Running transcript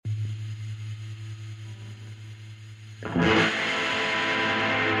Welcome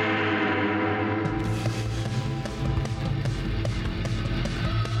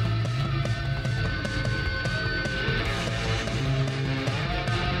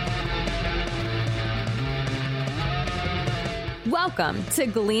to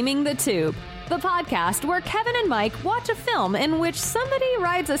Gleaming the Tube, the podcast where Kevin and Mike watch a film in which somebody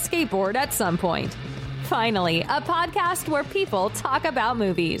rides a skateboard at some point. Finally, a podcast where people talk about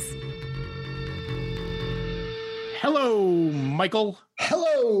movies. Hello, Michael.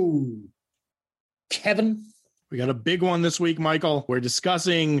 Hello, Kevin. We got a big one this week, Michael. We're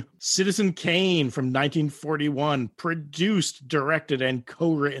discussing Citizen Kane from 1941, produced, directed, and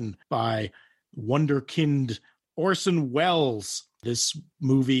co-written by wunderkind Orson Welles. This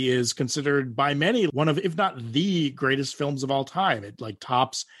movie is considered by many one of, if not the greatest films of all time. It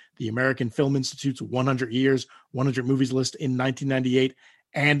tops the American Film Institute's 100 years, 100 movies list in 1998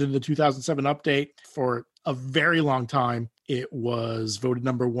 and in the 2007 update. For a very long time, it was voted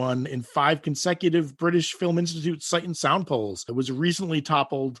number one in 5 consecutive British Film Institute Sight and Sound polls. It was recently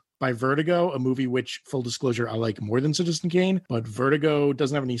toppled by Vertigo, a movie which, full disclosure, I like more than Citizen Kane, but Vertigo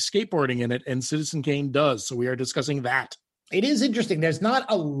doesn't have any skateboarding in it, and Citizen Kane does. So we are discussing that. It is interesting. There's not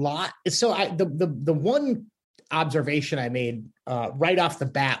a lot. So the one observation I made right off the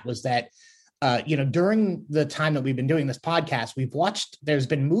bat was that, during the time that we've been doing this podcast, there's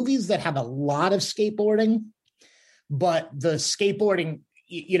been movies that have a lot of skateboarding, but the skateboarding,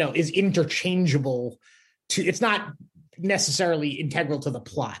 is interchangeable it's not necessarily integral to the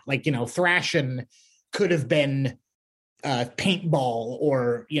plot. Thrashing could have been paintball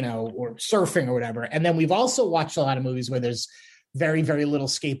or surfing or whatever. And then we've also watched a lot of movies where there's very, very little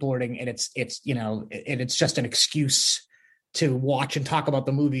skateboarding, and it's just an excuse to watch and talk about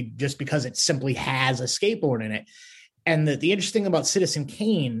the movie just because it simply has a skateboard in it. And the interesting about Citizen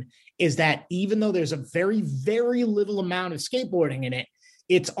Kane is that even though there's a very, very little amount of skateboarding in it,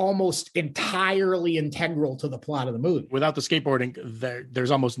 it's almost entirely integral to the plot of the movie. Without the skateboarding,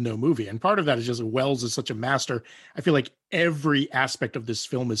 there's almost no movie. And part of that is just Welles is such a master. I feel like every aspect of this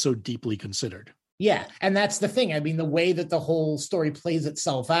film is so deeply considered. Yeah, and that's the thing. I mean, the way that the whole story plays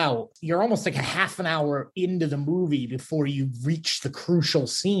itself out, you're almost like a half an hour into the movie before you reach the crucial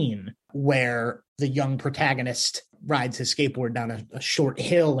scene where the young protagonist rides his skateboard down a short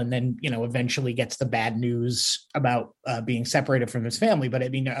hill and then, eventually gets the bad news about being separated from his family. But I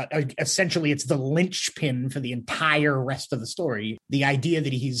mean, essentially, it's the linchpin for the entire rest of the story. The idea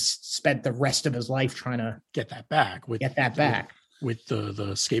that he's spent the rest of his life trying to get that back. With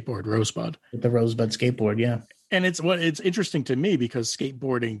the skateboard Rosebud. With the Rosebud skateboard, yeah. And it's interesting to me because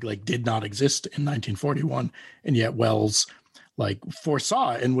skateboarding did not exist in 1941, and yet Welles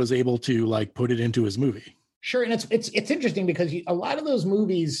foresaw it and was able to put it into his movie. Sure, and it's interesting because a lot of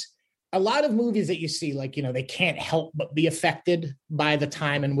movies that you see, they can't help but be affected by the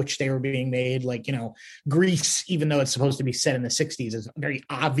time in which they were being made. Grease, even though it's supposed to be set in the 60s, is very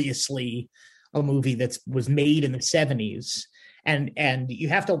obviously a movie that was made in the 70s. And you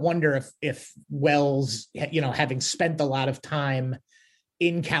have to wonder if Welles, having spent a lot of time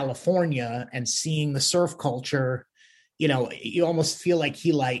in California and seeing the surf culture, you almost feel like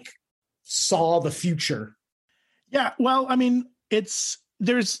he saw the future. Yeah, well, I mean,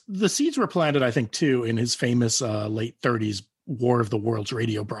 there's the seeds were planted, I think, too, in his famous late 30s War of the Worlds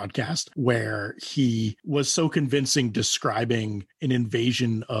radio broadcast, where he was so convincing describing an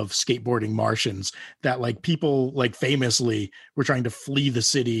invasion of skateboarding Martians that people famously were trying to flee the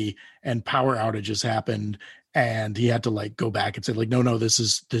city and power outages happened. And he had to go back and say no, this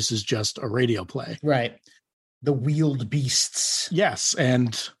is just a radio play. Right. The wheeled beasts. Yes.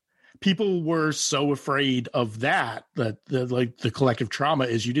 And people were so afraid of that the collective trauma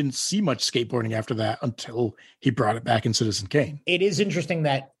is you didn't see much skateboarding after that until he brought it back in Citizen Kane. It is interesting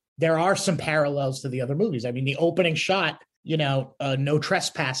that there are some parallels to the other movies. I mean, the opening shot, a no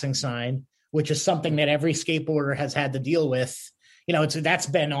trespassing sign, which is something that every skateboarder has had to deal with. That's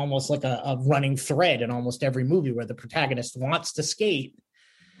been almost like a running thread in almost every movie where the protagonist wants to skate.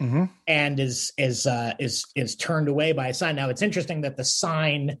 Mm-hmm. And is turned away by a sign. Now, it's interesting that the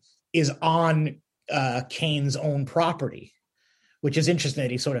sign is on Kane's own property, which is interesting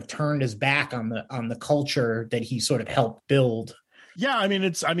that he sort of turned his back on the culture that he sort of helped build. Yeah, I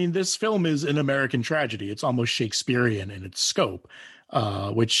mean, this film is an American tragedy. It's almost Shakespearean in its scope,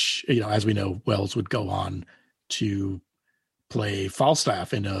 which, as we know, Welles would go on to play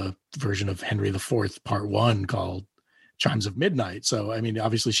Falstaff in a version of Henry IV Part 1 called Chimes of Midnight. So, I mean,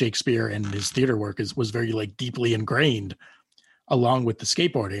 obviously Shakespeare and his theater work was very deeply ingrained along with the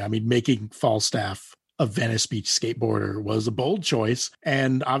skateboarding. I mean, making Falstaff a Venice Beach skateboarder was a bold choice.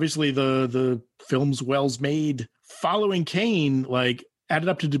 And obviously the films Wells made following Kane, like, added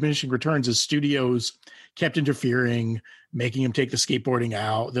up to diminishing returns as studios kept interfering, making him take the skateboarding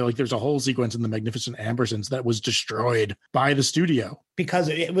out. There's a whole sequence in The Magnificent Ambersons that was destroyed by the studio. Because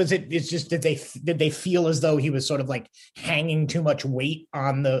it's just, did they feel as though he was sort of like hanging too much weight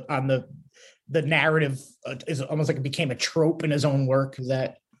on the narrative? Is almost like it became a trope in his own work. Is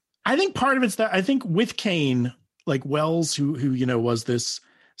that? I think part of it's that I think with Kane, like Wells, who was this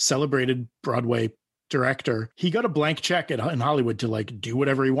celebrated Broadway director, he got a blank check in Hollywood to like do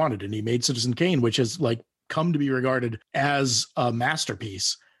whatever he wanted, and he made Citizen Kane, which has like come to be regarded as a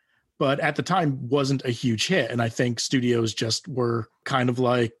masterpiece, but at the time wasn't a huge hit. And I think studios just were kind of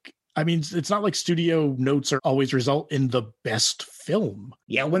like, I mean, it's not like studio notes are always result in the best film.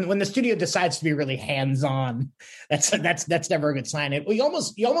 Yeah, when the studio decides to be really hands-on, that's never a good sign. You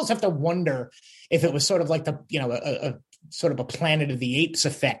almost have to wonder if it was sort of like a sort of a Planet of the Apes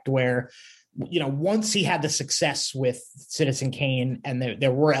effect, where once he had the success with Citizen Kane and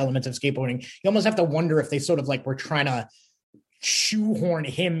there were elements of skateboarding, you almost have to wonder if they sort of like were trying to shoehorn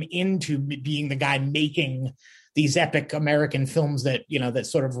him into being the guy making these epic American films that, that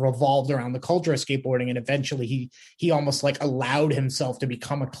sort of revolved around the culture of skateboarding. And eventually he almost like allowed himself to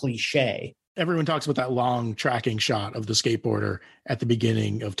become a cliche. Everyone talks about that long tracking shot of the skateboarder at the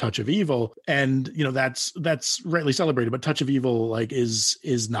beginning of Touch of Evil. And, that's rightly celebrated, but Touch of Evil like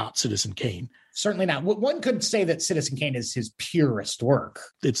is not Citizen Kane. Certainly not. One could say that Citizen Kane is his purest work.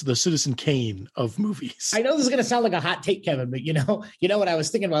 It's the Citizen Kane of movies. I know this is going to sound like a hot take, Kevin, but you know what I was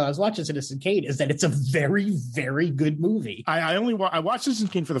thinking while I was watching Citizen Kane is that it's a very, very good movie. I watched Citizen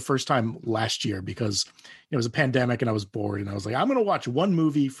Kane for the first time last year because it was a pandemic and I was bored, and I was like, I'm going to watch one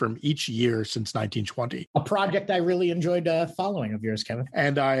movie from each year since 1920. A project I really enjoyed following of yours, Kevin.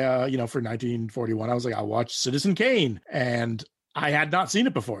 And I, for 1941, I was like, I'll watch Citizen Kane, and I had not seen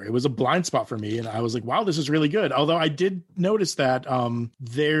it before. It was a blind spot for me. And I was like, wow, this is really good. Although I did notice that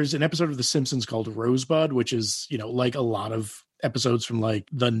there's an episode of The Simpsons called Rosebud, which is, like a lot of episodes from like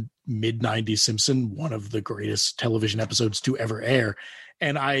the mid 90s Simpson, one of the greatest television episodes to ever air.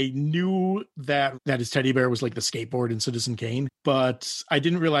 And I knew that his teddy bear was like the skateboard in Citizen Kane, but I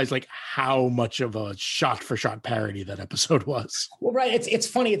didn't realize like how much of a shot for shot parody that episode was. Well, right. It's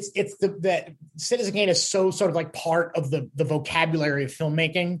funny. It's that Citizen Kane is so sort of like part of the vocabulary of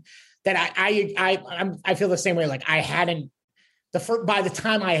filmmaking that I feel the same way. Like by the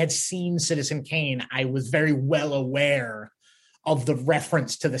time I had seen Citizen Kane, I was very well aware of the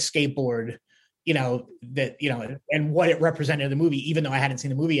reference to the skateboard, and what it represented in the movie, even though I hadn't seen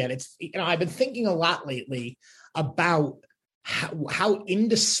the movie yet. It's, I've been thinking a lot lately about how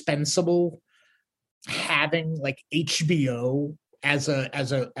indispensable having like HBO as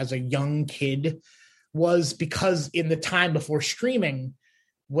a young kid was, because in the time before streaming,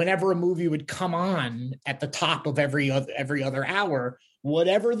 whenever a movie would come on at the top of every other hour,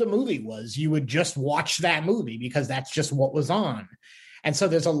 whatever the movie was, you would just watch that movie because that's just what was on. And so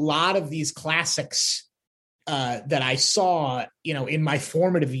there's a lot of these classics that I saw, in my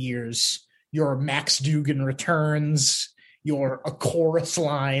formative years. Your Max Dugan Returns, your A Chorus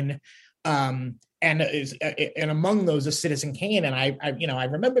Line, and among those is Citizen Kane. And I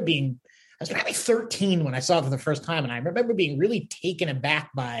remember I was probably 13 when I saw it for the first time, and I remember being really taken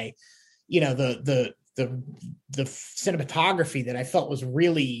aback by, the cinematography that I felt was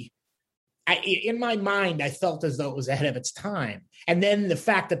really. In my mind, I felt as though it was ahead of its time. And then the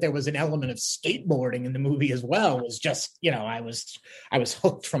fact that there was an element of skateboarding in the movie as well was just, I was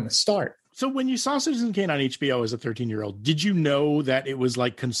hooked from the start. So when you saw Citizen Kane on HBO as a 13-year-old, did you know that it was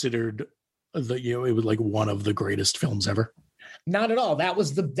like considered it was like one of the greatest films ever? Not at all.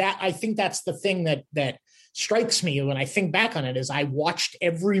 I think that's the thing that strikes me when I think back on it, is I watched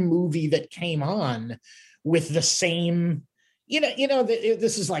every movie that came on with the same.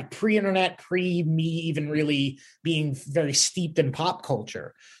 This is like pre-internet, pre-me even really being very steeped in pop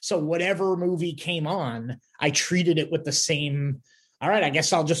culture. So whatever movie came on, I treated it with the same, all right, I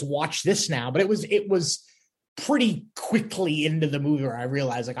guess I'll just watch this now. But it was pretty quickly into the movie where I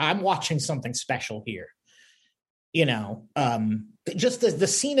realized, like, I'm watching something special here. Just the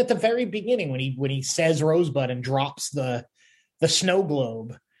scene at the very beginning when he says Rosebud and drops the snow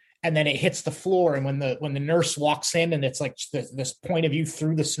globe. And then it hits the floor. And when the nurse walks in and it's like this point of view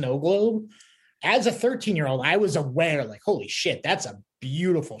through the snow globe, as a 13-year-old, I was aware, like, holy shit, that's a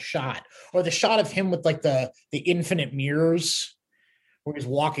beautiful shot. Or the shot of him with like the infinite mirrors, where he's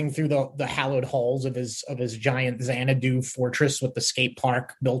walking through the hallowed halls of his giant Xanadu fortress with the skate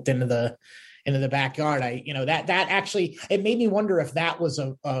park built into into the backyard. That actually, it made me wonder if that was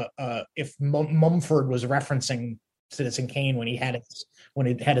if Mumford was referencing Citizen Kane when he had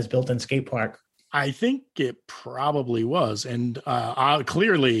his built-in skate park. I think it probably was. And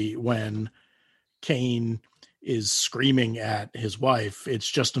clearly when Kane is screaming at his wife, it's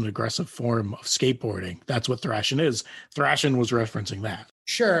just an aggressive form of skateboarding. That's what thrashing is. Thrashing was referencing that.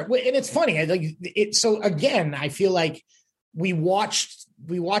 Sure. And it's funny. So again, I feel like we watched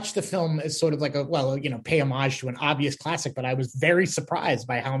the film as sort of like pay homage to an obvious classic, but I was very surprised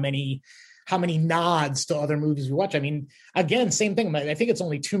by how many nods to other movies we watch. I mean, again, same thing. I think it's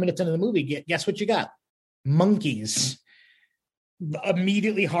only 2 minutes into the movie. Guess what you got? Monkeys.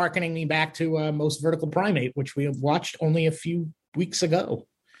 Immediately hearkening me back to Most Vertical Primate, which we have watched only a few weeks ago.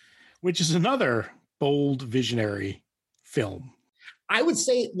 Which is another bold visionary film. I would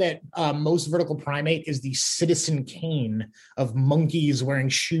say that Most Vertical Primate is the Citizen Kane of monkeys wearing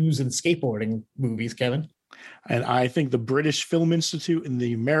shoes and skateboarding movies, Kevin. And I think the British Film Institute and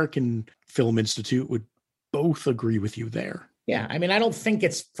the American Film Institute would both agree with you there. Yeah, I mean, I don't think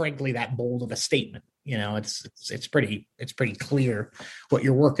it's frankly that bold of a statement. It's pretty clear what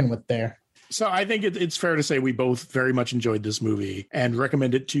you're working with there. So I think it's fair to say we both very much enjoyed this movie and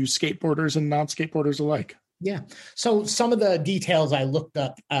recommend it to skateboarders and non-skateboarders alike. Yeah. So some of the details I looked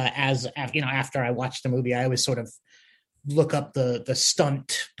up after I watched the movie, I always sort of look up the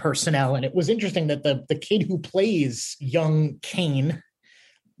stunt personnel, and it was interesting that the kid who plays young Kane,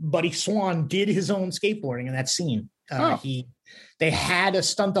 Buddy Swan, did his own skateboarding in that scene. They had a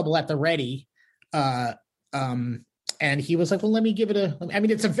stunt double at the ready. And he was like, well, let me give it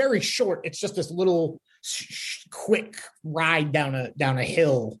it's a very short, it's just this little quick ride down a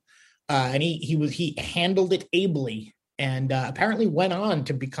hill. And he handled it ably, and apparently went on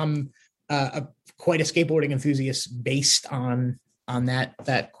to become quite a skateboarding enthusiast based on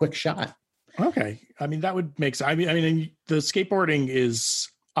that quick shot. Okay. I mean, that would make sense. I mean, the skateboarding is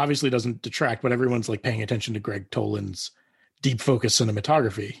obviously doesn't detract, but everyone's like paying attention to Greg Toland's deep focus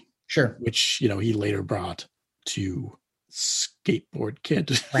cinematography. Sure. Which, he later brought to Skateboard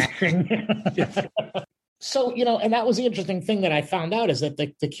Kid. Yeah. So, and that was the interesting thing that I found out, is that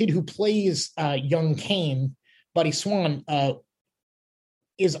the kid who plays young Kane, Buddy Swan,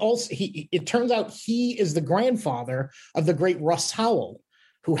 is also, it turns out he is the grandfather of the great Russ Howell,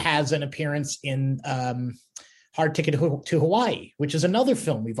 who has an appearance in Hard Ticket to Hawaii, which is another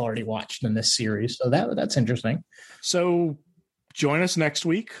film we've already watched in this series. So that's interesting. So join us next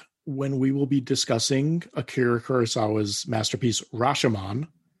week when we will be discussing Akira Kurosawa's masterpiece Rashomon,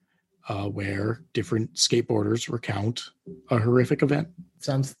 where different skateboarders recount a horrific event.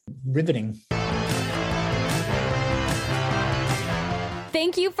 Sounds riveting.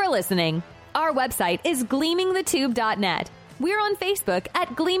 Thank you for listening. Our website is gleamingthetube.net. We're on Facebook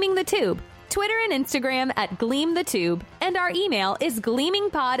at Gleaming the Tube, Twitter and Instagram at Gleam the Tube, and our email is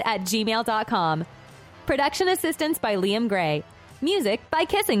gleamingpod@gmail.com. Production assistance by Liam Gray. Music by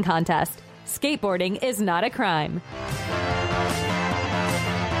Kissing Contest. Skateboarding is not a crime.